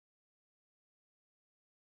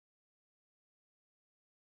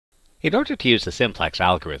In order to use the simplex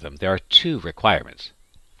algorithm, there are two requirements.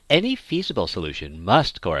 Any feasible solution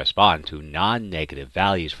must correspond to non-negative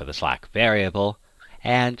values for the slack variable,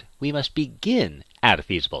 and we must begin at a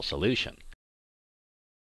feasible solution.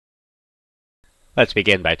 Let's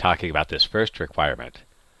begin by talking about this first requirement.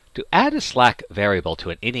 To add a slack variable to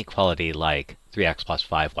an inequality like 3x plus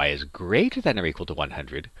 5y is greater than or equal to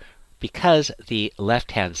 100, because the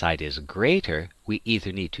left-hand side is greater, we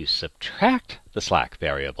either need to subtract the slack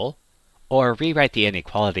variable or rewrite the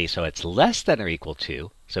inequality so it's less than or equal to,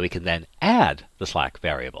 so we can then add the slack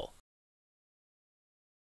variable.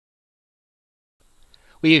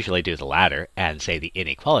 We usually do the latter and say the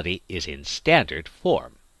inequality is in standard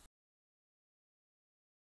form.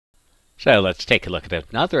 So let's take a look at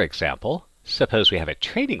another example. Suppose we have a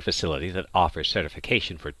training facility that offers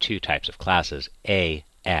certification for two types of classes, A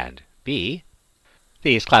and B.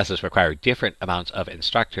 These classes require different amounts of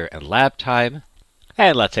instructor and lab time,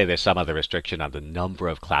 and let's say there's some other restriction on the number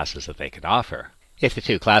of classes that they can offer. If the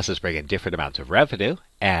two classes bring in different amounts of revenue,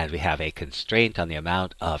 and we have a constraint on the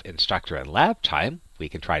amount of instructor and lab time, we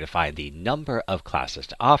can try to find the number of classes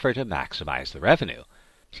to offer to maximize the revenue.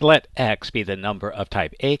 So let x be the number of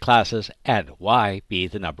type A classes and y be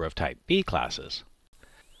the number of type B classes.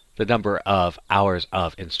 The number of hours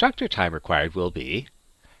of instructor time required will be,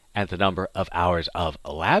 and the number of hours of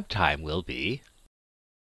lab time will be,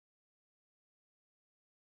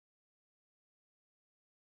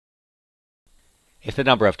 if the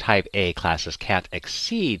number of type A classes can't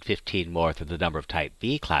exceed 15 more than the number of type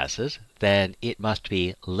B classes, then it must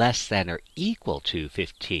be less than or equal to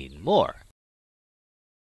 15 more.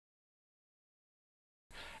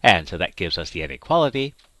 And so that gives us the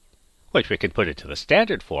inequality, which we can put into the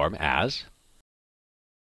standard form as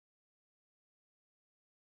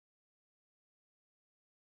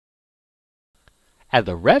and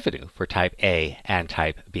the revenue for type A and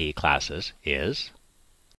type B classes is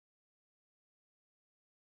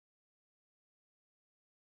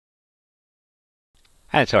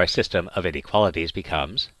and so our system of inequalities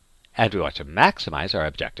becomes, and we want to maximize our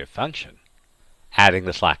objective function. Adding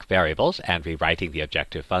the slack variables and rewriting the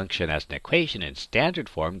objective function as an equation in standard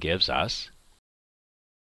form gives us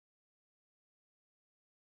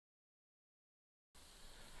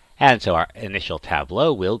and so our initial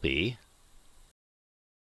tableau will be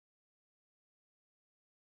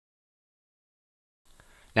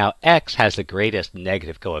now x has the greatest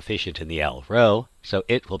negative coefficient in the L row, so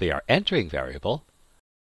it will be our entering variable.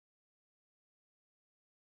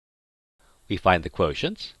 We find the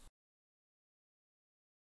quotients.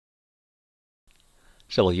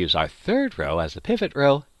 So we'll use our third row as the pivot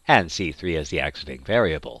row and C3 as the exiting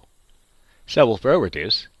variable. So we'll row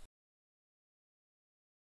reduce.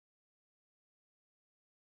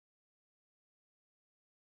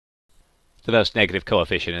 The most negative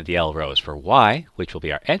coefficient in the L row is for y, which will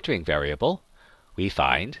be our entering variable. We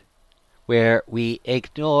find where we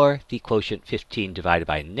ignore the quotient 15 divided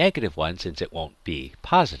by -1 since it won't be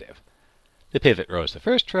positive. The pivot row is the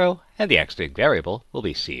first row, and the exiting variable will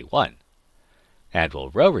be C1. And we'll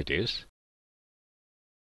row reduce.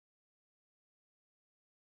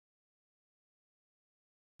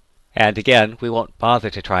 And again, we won't bother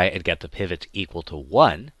to try and get the pivots equal to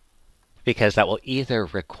 1, because that will either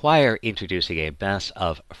require introducing a mess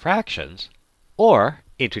of fractions, or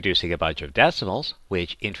introducing a bunch of decimals,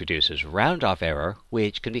 which introduces round-off error,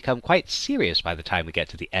 which can become quite serious by the time we get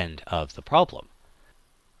to the end of the problem.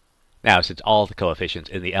 Now, since all the coefficients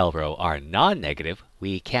in the L row are non-negative,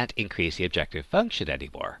 we can't increase the objective function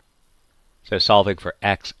anymore. So solving for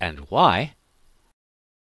x and y,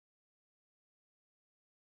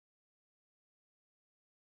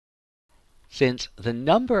 since the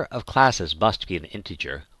number of classes must be an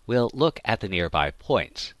integer, we'll look at the nearby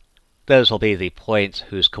points. Those will be the points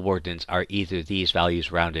whose coordinates are either these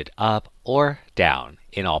values rounded up or down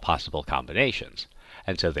in all possible combinations.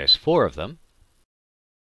 And so there's 4 of them.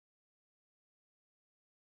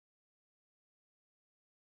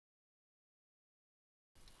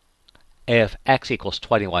 If x equals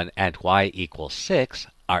 21 and y equals 6,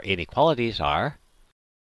 our inequalities are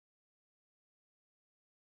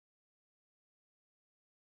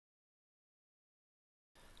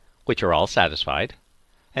which are all satisfied,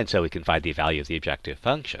 and so we can find the value of the objective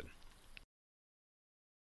function.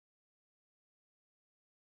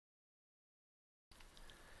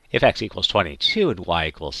 If x equals 22 and y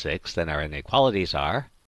equals 6, then our inequalities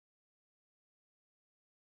are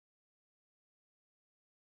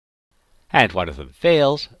and one of them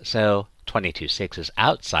fails, so 22,6 is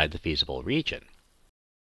outside the feasible region.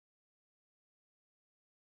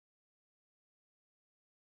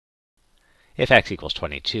 If x equals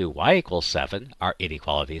 22, y equals 7, our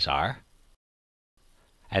inequalities are.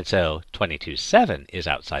 And so 22(7) is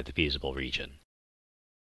outside the feasible region.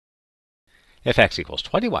 If x equals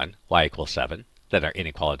 21, y equals 7, then our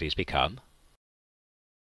inequalities become.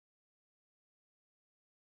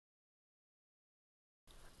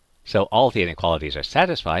 So all the inequalities are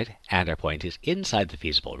satisfied, and our point is inside the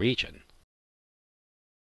feasible region.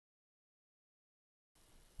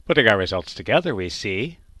 Putting our results together, we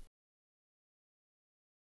see.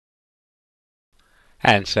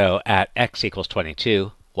 And so at x equals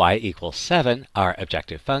 22, y equals 7, our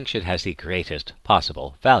objective function has the greatest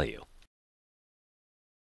possible value.